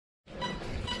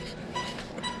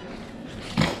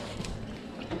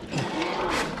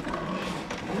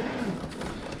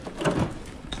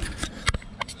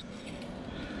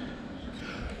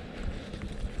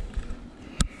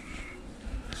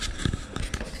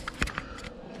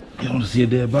You want to see a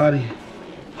dead body?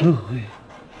 Ooh.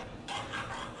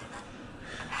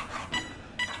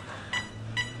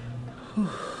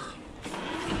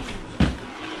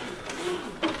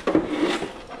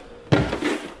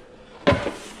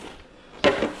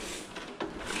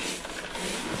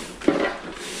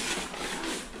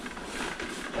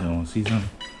 You want to see something?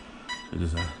 Check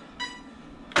this out.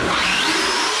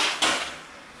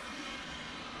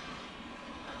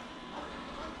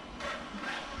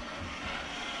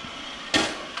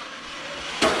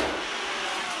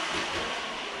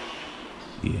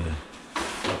 Yeah.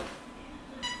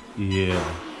 Yeah.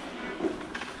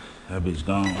 That bitch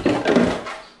gone.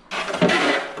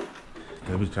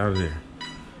 That bitch out of there.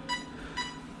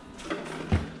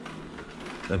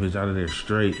 That bitch out of there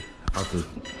straight.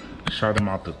 Shot him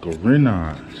out the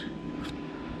garage.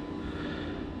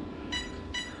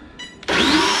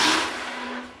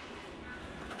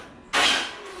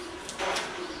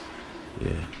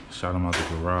 Yeah, shot him out the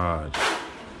garage.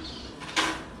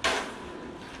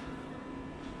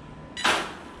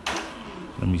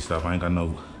 Let me stop. I got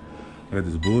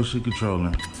this bullshit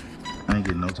controlling. I ain't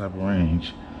getting no type of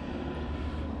range.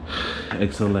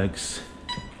 XLX.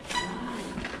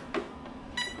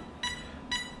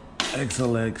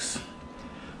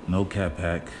 No cap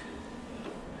pack.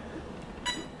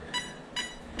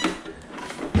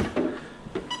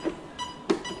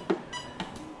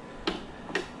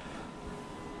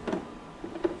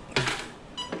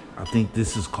 I think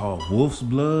this is called Wolf's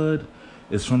Blood.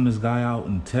 It's from this guy out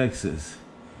in Texas.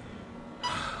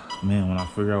 Man, when I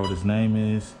figure out what his name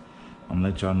is, I'm gonna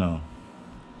let y'all know.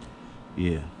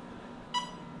 Yeah.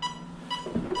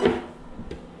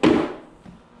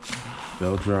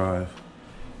 BeltDrive,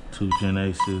 2 Gen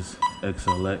Aces,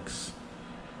 XLX.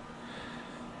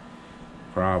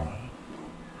 Problems.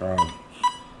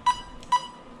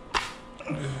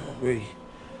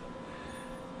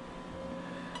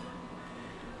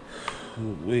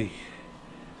 Wait.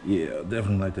 Yeah,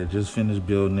 definitely like that. Just finished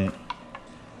building it.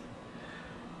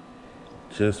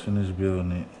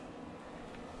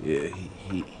 Yeah,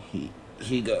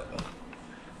 he got.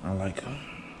 I like him.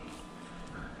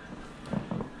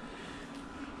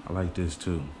 I like this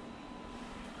too.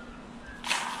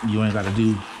 You ain't gotta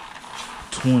do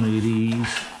 20 of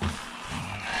these.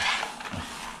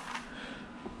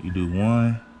 You do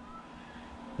one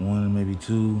and maybe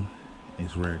 2,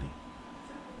 it's ready.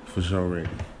 For sure ready.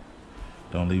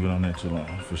 Don't leave it on there too long.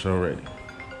 For sure ready.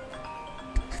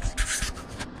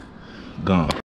 Gone.